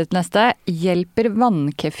vi går videre til neste. Hjelper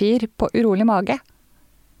vannkefir på urolig mage?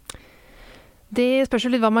 Det spørs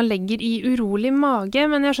jo litt hva man legger i urolig mage,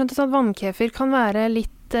 men jeg skjønte sånn at vannkefir kan være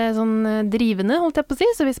litt sånn drivende, holdt jeg på å si.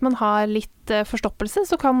 Så hvis man har litt forstoppelse,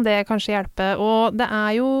 så kan det kanskje hjelpe. Og det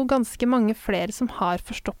er jo ganske mange flere som har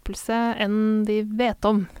forstoppelse enn de vet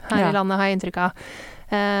om her i landet, har jeg inntrykk av.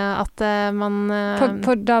 At man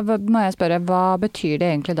For da må jeg spørre, hva betyr det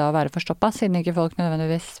egentlig da å være forstoppet, siden ikke folk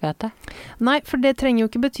nødvendigvis vet det? Nei, for det trenger jo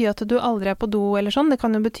ikke bety at du aldri er på do eller sånn. Det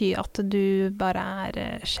kan jo bety at du bare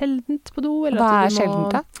er sjeldent på do. Eller hva at er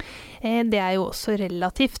sjeldent da? Det er jo også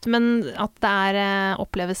relativt, men at det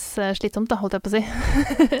oppleves slitsomt da, holdt jeg på å si,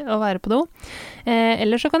 å være på do.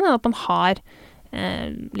 Eller så kan det hende at man har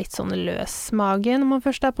litt sånn løs mage når man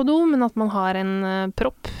først er på do, men at man har en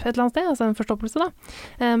propp et eller annet sted, altså en forstoppelse da.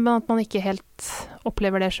 Men at man ikke helt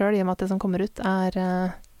opplever det selv, i og med at det som kommer ut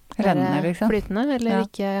Rennende, liksom. Flytende, eller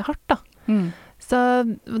ikke hardt da. Så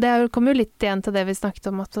det kommer jo litt igjen til det vi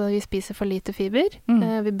snakket om, at vi spiser for lite fiber.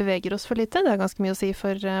 Vi beveger oss for lite, det har ganske mye å si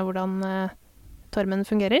for hvordan tarmen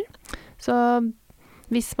fungerer. Så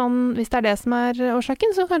hvis det er det som er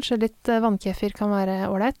årsaken, så kanskje litt vannkefir kan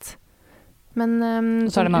være ordentlig. Men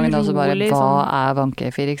så er det mange da som bare, hva er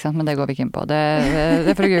vannkefir, ikke sant? Men det går vi ikke inn på,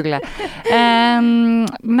 det får du google.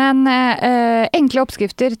 Men enkle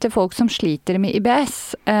oppskrifter til folk som sliter med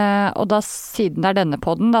IBS, og da siden det er denne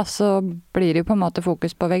podden da, så blir det jo på en måte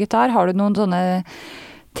fokus på vegetar. Har du noen sånne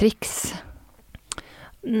triks?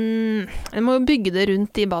 Jeg må jo bygge det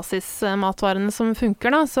rundt de basismatvarene som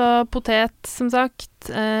funker da, så potet som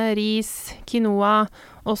sagt, ris, quinoa,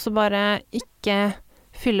 og så bare ikke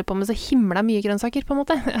fylle på med så himla mye grønnsaker, på en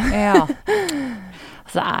måte. Ja.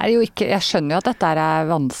 Altså, jeg skjønner jo at dette er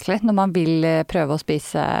vanskelig når man vil prøve å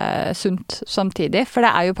spise sunt samtidig, for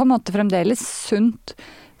det er jo på en måte fremdeles sunt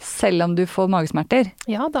selv om du får magesmerter.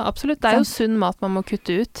 Ja da, absolutt. Det er jo sunn mat man må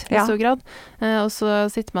kutte ut i stor grad. Og så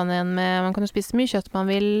sitter man igjen med, man kan jo spise så mye kjøtt man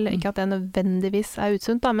vil, ikke at det nødvendigvis er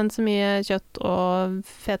utsunt da, men så mye kjøtt og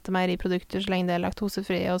fete meieriprodukter så lenge det er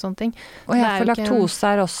laktosefrie og sånne ting. Og for laktose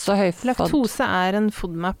er også høyfådd. Laktose er en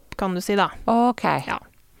FODMAP, kan du si da. Ok,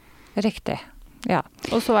 riktig. Ja.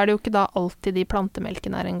 Og så er det jo ikke da alltid de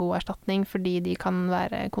plantemelkene er en god erstatning, fordi de kan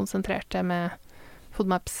være konsentrerte med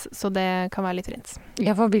FODMAPs, så det kan være litt vrient.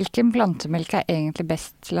 Ja, for hvilken plantemelk er egentlig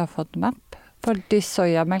best til å ha FODMAP? Fordi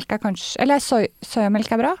sojamelk er kanskje... Eller sojamelk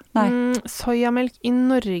er bra? Nei. Sojamelk i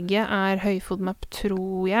Norge er høy FODMAP,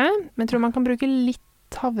 tror jeg. Men jeg tror man kan bruke litt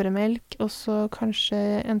havremelk, og så kanskje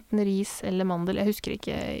enten ris eller mandel. Jeg husker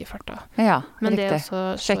ikke i farta. Ja, men riktig. Det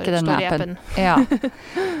også står i appen. Ja.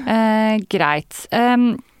 Greit.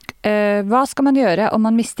 Hva skal man gjøre om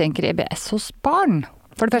man mistenker IBS hos barn?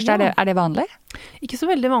 For det første, er det vanlig? Ikke så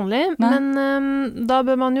veldig vanlig, men da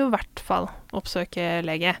bør man jo i hvert fall oppsøke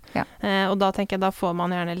lege. Ja. Og da tenker jeg, da får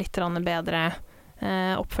man gjerne litt bedre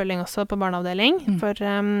oppfølging også på barneavdeling, for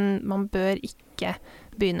man bør ikke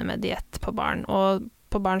begynne med diett på barn. Og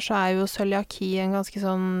på barn så er jo cøliaki en ganske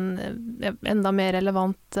sånn enda mer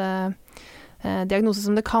relevant diagnose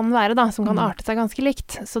som det kan være da, som kan arte seg ganske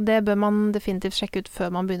likt. Så det bør man definitivt sjekke ut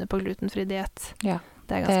før man begynner på glutenfri diett. Ja.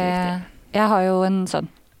 Det er ganske viktig. Jeg har jo en sønn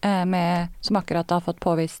som akkurat har fått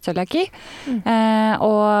påvist cøliaki,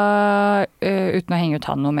 og uten å henge ut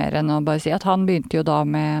han noe mer enn å bare si at han begynte jo da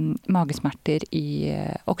med magesmerter i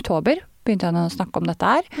oktober. Begynte han å snakke om dette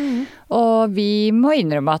her. Og vi må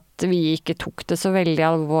innrømme at vi ikke tok det så veldig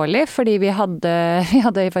alvorlig, fordi vi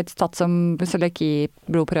hadde faktisk tatt som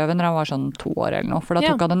cøliaki-blodprøve når han var sånn 2 år eller noe, for da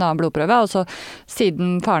tok han en annen blodprøve, og så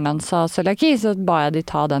siden faren hans sa cøliaki, så ba jeg de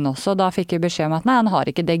ta den også. Da fikk vi beskjed om at nei, han har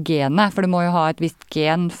ikke det genet, for du må jo ha et visst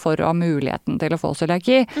gen for å ha muligheten til å få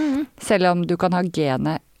cøliaki, selv om du kan ha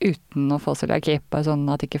genet uten å få cøliaki, bare sånn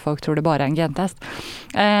at ikke folk tror det bare er en gentest.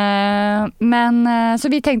 Så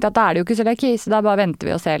vi tenkte at da er det jo ikke cøliaki, så da bare venter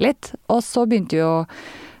vi og ser litt. Og så begynte jo,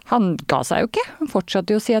 han ga seg jo ikke. Han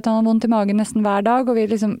fortsatte jo å si at han hadde vondt i magen nesten hver dag, og vi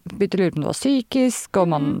liksom begynte å lure på om det var psykisk,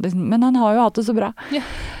 men han har jo hatt det så bra. Ja.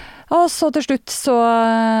 Og så til slutt så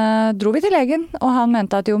dro vi til legen, og han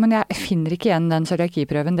mente at jo, men jeg finner ikke igjen den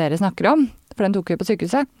cøliakiprøven dere snakker om, for den tok vi på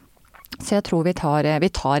sykehuset. Så jeg tror vi tar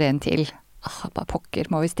en til. Bare pokker,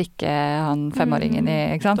 må vi stikke han 5-åringen i,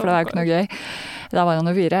 ikke sant? For det var jo ikke noe gøy. Da var han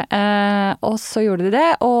jo 4. Og så gjorde de det,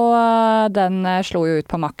 og den slo jo ut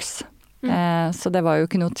på maks. Så det var jo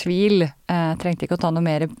ikke noe tvil. Trengte ikke å ta noe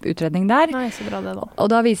mer utredning der. Nei, så bra det da. Og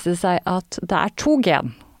da viste det seg at det er 2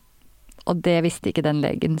 gen. Og det visste ikke den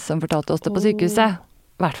legen som fortalte oss det på sykehuset.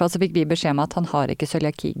 hvert fall så fikk vi beskjed om at han har ikke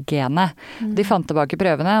cøliaki-genet. De fant tilbake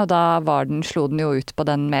prøvene, og da slo den jo ut på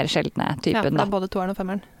den mer sjeldne typen. Ja, det både 2-eren og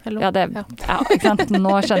 5-eren. Ja, ikke sant?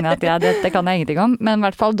 Nå skjønner jeg at det kan jeg ingenting om. Men i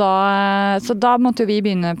hvert fall så da måtte jo vi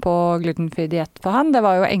begynne på glutenfri diett for han. Det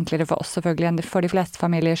var jo enklere for oss selvfølgelig enn for de fleste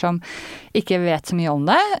familier som ikke vet så mye om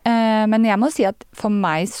det. Men jeg må si at for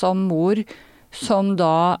meg som mor, som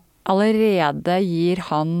da allerede gir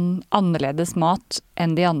han annerledes mat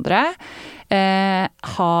enn de andre,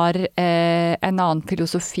 har en annen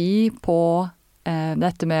filosofi på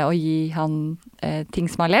dette med å gi han ting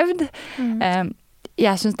som har levd.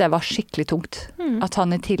 Jeg synes det var skikkelig tungt. At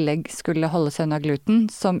han i tillegg skulle holde seg unna gluten,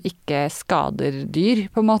 som ikke skader dyr,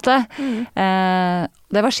 på en måte.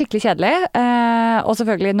 Det var skikkelig kjedelig. Og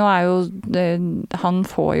selvfølgelig, nå han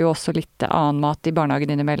får jo også litt annen mat i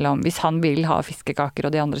barnehagen innimellom. Hvis han vil ha fiskekaker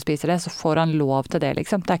og de andre spiser det, så får han lov til det,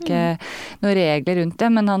 liksom. Det ikke noen regler rundt det,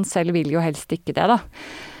 men han selv vil jo helst ikke det, da.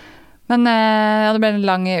 Men det ble en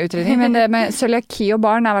lang utredning. Men det med cøliaki og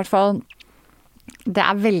barn i hvert fall, det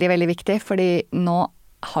veldig, veldig viktig, fordi nå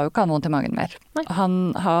har jo ikke han vondt i magen mer. Nei. Han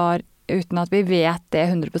har, uten at vi vet det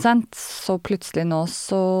 100%, så plutselig nå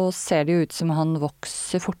så ser det jo ut som han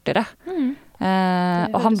vokser fortere.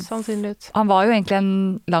 Det høres sannsynlig ut. Han var jo egentlig en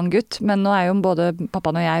lang gutt, men nå jo både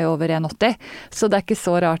pappaen og jeg over 1,80, så det ikke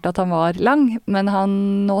så rart at han var lang, men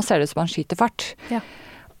nå ser det ut som han skyter fart. Ja.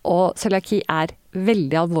 Og cøliaki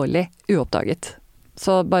veldig alvorlig uoppdaget.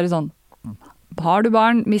 Så bare sånn, har du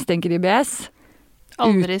barn, mistenker IBS,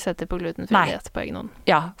 aldri setter på glutenfri diett på egen hånd.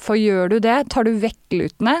 Ja, for gjør du det, tar du vekk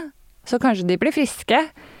glutene, så kanskje de blir friske,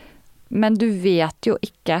 men du vet jo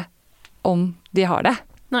ikke om de har det.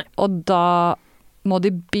 Nei. Og da må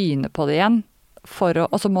de begynne på det igjen,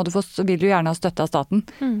 og så vil du gjerne ha støtte av staten,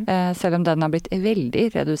 selv om den har blitt veldig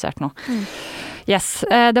redusert nå. Yes,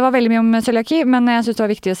 det var veldig mye om cøliaki, men jeg synes det var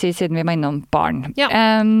viktig å si siden vi var innom barn. Ja.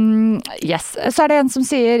 Yes, så det en som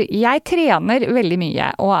sier, jeg trener veldig mye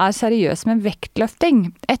og seriøs med vektløfting.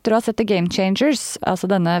 Etter å ha sett The Game Changers, altså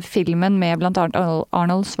denne filmen med blant annet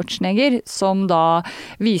Arnold Schwarzenegger, som da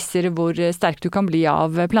viser hvor sterk du kan bli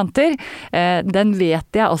av planter, den vet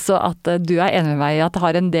jeg også at du enig med meg i at det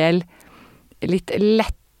har en del litt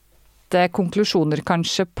lette konklusjoner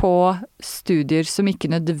kanskje på studier som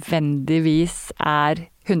ikke nødvendigvis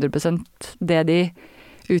 100% det de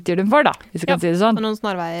utgir dem for, da, hvis jeg kan si det sånn. Og noen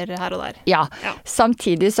snarveier her og der. Ja.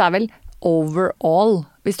 Samtidig så vel overall,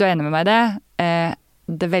 hvis du enig med meg i det,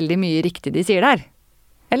 det veldig mye riktig de sier der.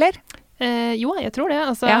 Eller? Jo, jeg tror det.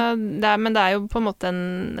 Altså, men det jo på en måte en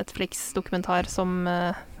Netflix-dokumentar som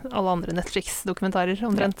alle andre Netflix-dokumentarer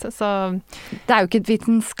omtrent. Så det jo ikke et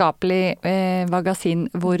vitenskapelig magasin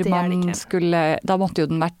hvor man skulle... Da måtte jo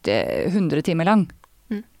den vært 100 timer lang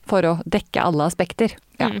for å dekke alle aspekter.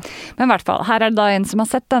 Ja. Men i hvert fall, her det da en som har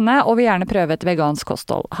sett denne, og vil gjerne prøve et vegansk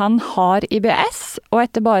kosthold. Han har IBS, og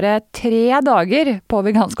etter bare 3 dager på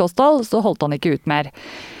vegansk kosthold, så holdt han ikke ut mer.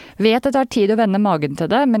 Vet det tar tid å vende magen til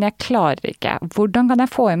det, men jeg klarer ikke. Hvordan kan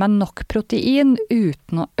jeg få i meg nok protein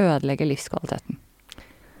uten å ødelegge livskvaliteten?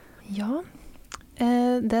 Ja,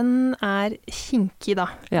 den kinkig da.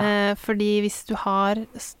 Ja. Fordi hvis du har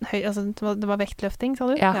det var vektløfting,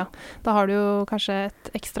 sa du? Ja. Da har du jo kanskje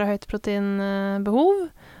et ekstra høyt proteinbehov,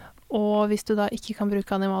 og hvis du da ikke kan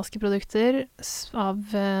bruke animalske produkter av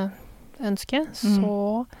ønske,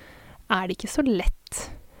 så det ikke så lett.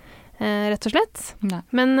 Rett og slett. Nei.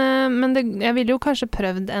 Men jeg ville jo kanskje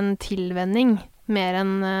prøvd en tilvenning mer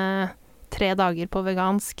enn 3 dager på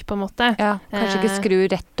vegansk, på en måte. Ja, kanskje ikke skru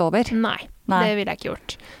rett over. Nei, det ville jeg ikke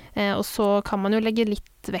gjort. Og så kan man jo legge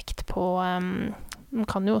litt vekt på man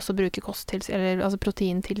kan jo også bruke altså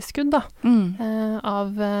proteintilskudd da.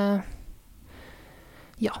 Av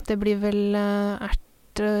det blir vel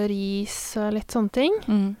ert, ris og litt sånne ting.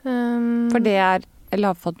 For det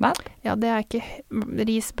lavfodmap? Ja, det ikke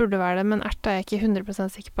ris burde være det, men ert jeg ikke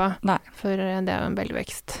 100% sikker på. Nei. For det jo en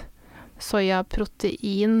belgvekst.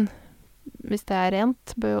 Sojaprotein, hvis det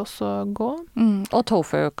rent, bør jo også gå. Og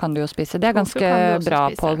tofu kan du jo spise. Det ganske bra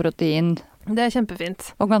på protein. Det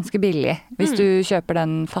kjempefint. Og ganske billig, hvis du kjøper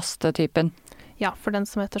den faste typen. Ja, for den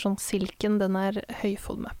som heter sånn silken, den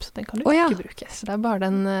høyfodmap, så den kan du ikke bruke. Så det bare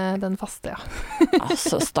den faste,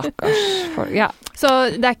 Altså, stakkars folk. Ja. Så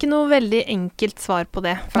det ikke noe veldig enkelt svar på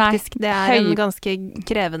det, faktisk. Nei, det en ganske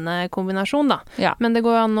krevende kombinasjon, da. Ja. Men det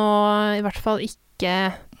går an å i hvert fall ikke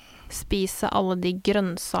spise alle de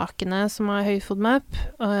grønnsakene som høyfodmap,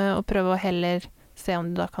 og prøve å heller se om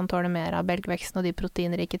du da kan tåle mer av belgveksten og de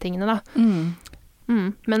proteinrike tingene, da.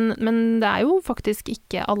 Men det jo faktisk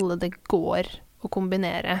ikke alle det går å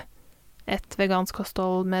kombinere et vegansk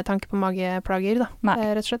kosthold med tanke på mageplager, da.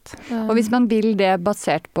 Rett og slett. Og hvis man vil det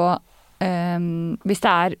basert på hvis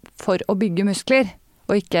det for å bygge muskler,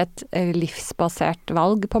 og ikke et livsbasert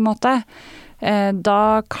valg på en måte,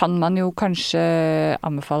 da kan man jo kanskje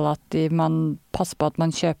anbefale at man passer på at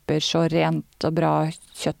man kjøper så rent og bra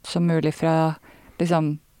kjøtt som mulig fra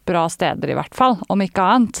liksom bra steder i hvert fall, om ikke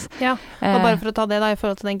annet. Ja, og bare for å ta det da, i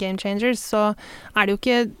forhold til den Game Changers, så det jo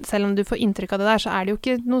ikke, selv om du får inntrykk av det der, så det jo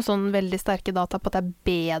ikke noe sånn veldig sterke data på at det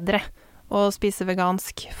bedre å spise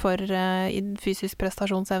vegansk for fysisk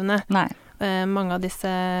prestasjonsevne. Nei. Mange av disse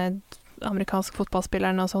amerikanske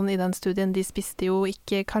fotballspillerne og sånn i den studien, de spiste jo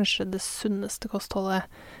ikke kanskje det sunneste kostholdet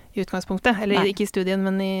i utgangspunktet, eller ikke i studien,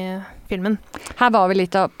 men i filmen. Her var vel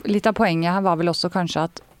litt av poenget, her var vel også kanskje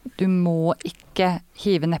at du må ikke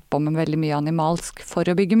hive nedpå med veldig mye animalsk for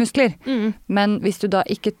å bygge muskler. Men hvis du da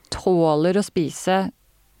ikke tåler å spise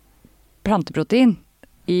planteprotein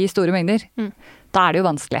i store mengder, da det jo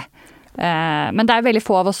vanskelig. Men det veldig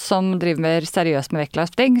få av oss som driver seriøst med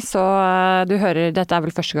vektløfting, så du hører, dette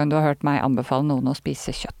vel første gang du har hørt meg anbefale noen å spise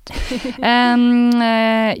kjøtt.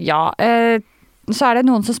 Så det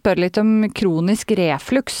noen som spør litt om kronisk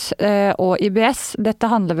reflux og IBS. Dette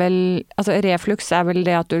handler vel, altså reflux vel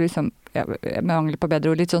det at du liksom, med mangel på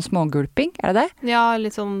bedre ord, litt sånn smågulping, det det? Ja,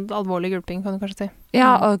 litt sånn alvorlig gulping kan du kanskje si.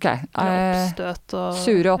 Ja, ok. Oppstøt og...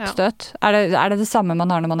 Sure oppstøt. Ja. Det samme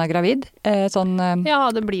man har når man gravid? Ja,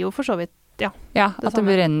 det blir jo for så vidt, ja. Ja, at det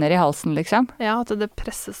renner i halsen, liksom? Ja, at det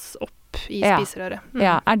presses opp i spiserøret.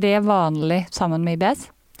 Ja, det vanlig sammen med IBS?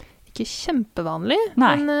 Ikke kjempevanlig,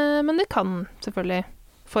 men det kan selvfølgelig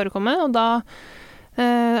forekomme, og da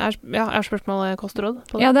spørsmålet kostråd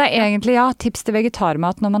på det? Ja, det egentlig tips til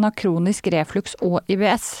vegetarmat når man har kronisk reflux og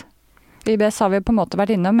IBS. IBS har vi på en måte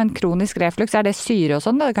vært innom, men kronisk reflux, det syre og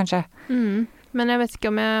sånn, det kanskje? Men jeg vet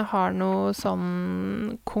ikke om jeg har noe sånn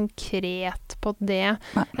konkret på det.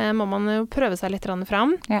 Må man jo prøve seg litt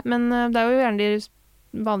fram, men det jo gjerne de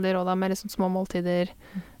vanlige rådene med liksom små måltider,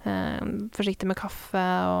 forsiktig med kaffe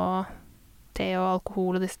og te og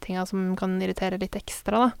alkohol og disse tingene som kan irritere litt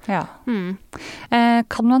ekstra da. Ja.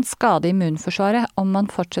 Kan man skade immunforsvaret om man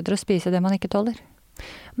fortsetter å spise det man ikke tåler?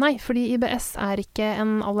 Nei, fordi IBS ikke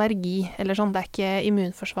en allergi, eller sånn,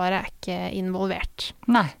 immunforsvaret ikke involvert.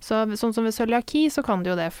 Nei. Så sånn som ved cøliaki så kan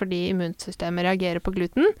det jo det, fordi immunsystemet reagerer på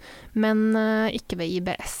gluten, men ikke ved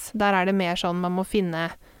IBS. Der det mer sånn man må finne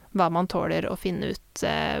hva man tåler, og finne ut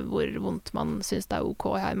hvor vondt man synes det ok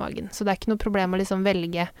å ha i magen. Så det ikke noe problem å liksom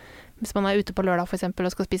velge, hvis man ute på lørdag for eksempel,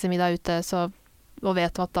 og skal spise middag ute, og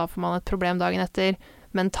vet at da får man et problem dagen etter,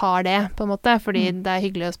 men tar det på en måte, fordi det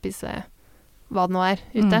hyggelig å spise hva det nå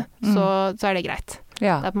ute, så det greit.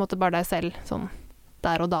 Ja. Det på en måte bare deg selv, sånn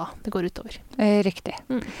der og da det går utover. Riktig.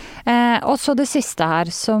 Og så det siste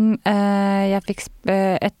her, som jeg fikk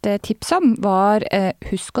et tips om, var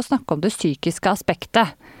husk å snakke om det psykiske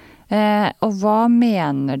aspektet. Og hva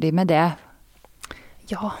mener de med det?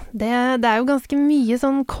 Ja, det jo ganske mye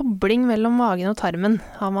sånn kobling mellom magen og tarmen,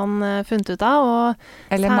 har man funnet ut av.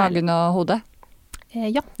 Eller magen og hodet?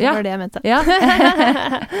 Ja, det var det jeg mente. Ja.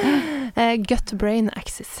 Gut-brain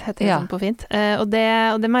axis heter det sånn på fint. Og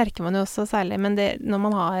det merker man jo også særlig, men når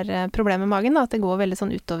man har problemer med magen, da, at det går veldig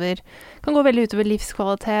sånn kan gå veldig utover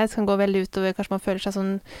livskvalitet, kan gå veldig utover, kanskje man føler seg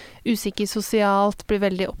sånn usikker sosialt, blir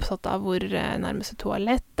veldig opptatt av hvor nærmeste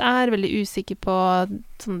toalett veldig usikker på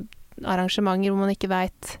sånn arrangementer hvor man ikke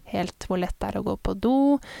vet helt hvor lett det å gå på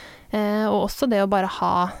do, og også det å bare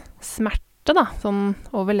ha smerte da, sånn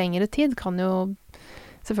over lengre tid kan jo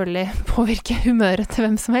selvfølgelig påvirke humøret til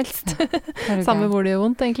hvem som helst. Samme hvor det gjør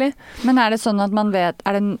vondt, egentlig. Men det sånn at man vet,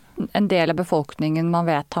 det en del av befolkningen man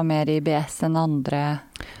vet har mer IBS enn andre?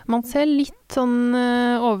 Man ser litt sånn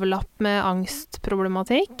overlapp med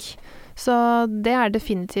angstproblematikk, så det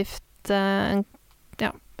definitivt en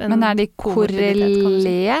men de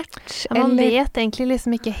korrelert? Si. Ja, man vet egentlig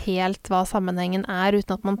liksom ikke helt hva sammenhengen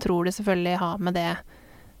uten at man tror det selvfølgelig har med det,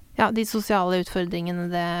 de sosiale utfordringene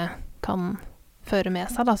det kan føre med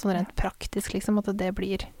seg, da, sånn rent praktisk, liksom, at det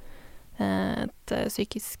blir et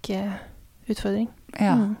psykisk utfordring.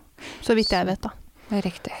 Ja. Så vidt jeg vet, da. Det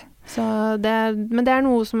riktig. Men det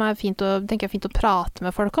noe som fint å prate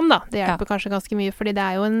med folk om, da. Det hjelper kanskje ganske mye, fordi det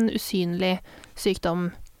jo en usynlig sykdom,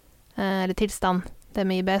 eller tilstand, det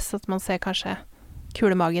med IBS, at man ser kanskje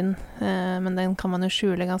kulemagen, men den kan man jo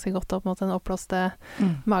skjule ganske godt opp mot den oppblåste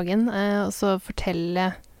magen, og så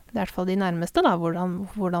fortelle i hvert fall de nærmeste da,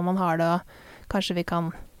 hvordan man har det, og kanskje vi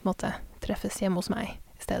kan treffes hjemme hos meg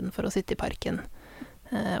i stedet for å sitte i parken,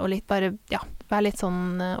 og litt bare, være litt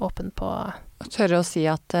sånn åpen på... Tørre å si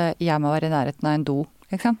at jeg må være i nærheten av en do,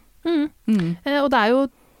 liksom? Og det jo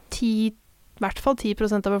hvert fall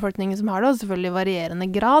 10% av befolkningen som har det, og selvfølgelig varierende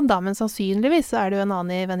grad, da, men sannsynligvis så er det jo en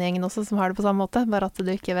annen i vennegjengen også som har det på samme måte, bare at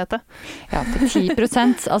du ikke vet det. Ja, for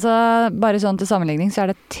 10%, altså bare sånn til sammenligning, så er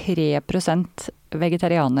det 3%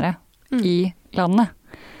 vegetarianere i landet.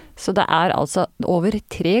 Så det er altså over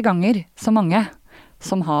 3 ganger så mange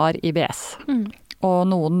som har IBS. Og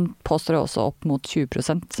noen påstår også opp mot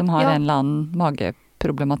 20% som har en eller annen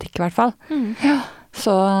mageproblematikk i hvert fall. Ja.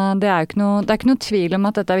 Så det er ikke noe tvil om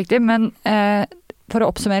at dette er viktig, men for å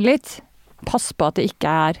oppsummere litt, pass på at det ikke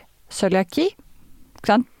er cøliaki.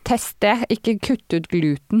 Test det, ikke kutt ut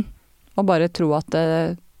gluten, og bare tro at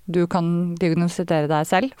du kan diagnostisere deg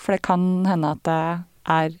selv, for det kan hende at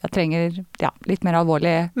jeg trenger litt mer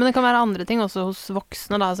alvorlig. Men det kan være andre ting også hos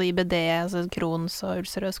voksne, da, altså IBD, altså Crohns og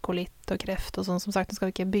ulcerøs kolitt og kreft og sånn. Som sagt, nå skal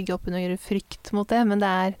vi ikke bygge opp under frykt mot det, men det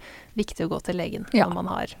er viktig å gå til legen når man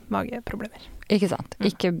har mageproblemer. Ikke sant.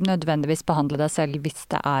 Ikke nødvendigvis behandle deg selv hvis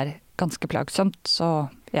det er ganske plagsomt, så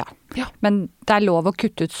ja. Men det er lov å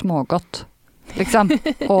kutte ut smågodt, liksom.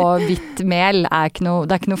 Og hvitt mel det er ikke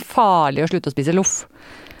noe farlig å slutte å spise loff.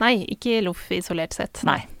 Nei, ikke loff isolert sett.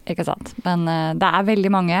 Nei, ikke sant. Men det er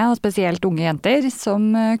veldig mange, og spesielt unge jenter, som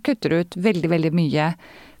kutter ut veldig, veldig mye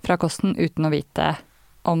fra kosten uten å vite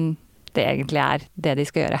om det egentlig er det de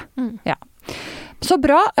skal gjøre. Ja. Så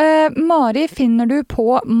bra. Mari finner du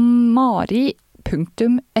på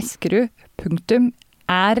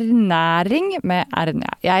mari.eskerud.ernæring med ernæring.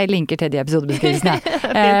 Jeg linker til de episodebeskrivelsene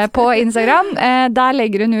på Instagram. Der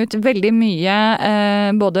legger hun ut veldig mye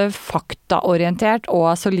både faktaorientert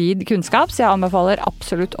og solid kunnskap, så jeg anbefaler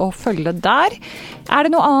absolutt å følge der. Er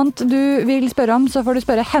det noe annet du vil spørre om, så får du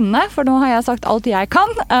spørre henne, for nå har jeg sagt alt jeg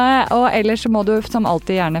kan. Og ellers må du som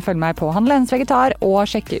alltid gjerne følge meg på Hanne Lenes Vegetar og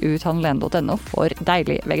sjekke ut hannelene.no for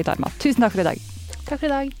deilig vegetarmat. Tusen takk for i dag. Takk for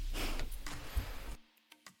i dag.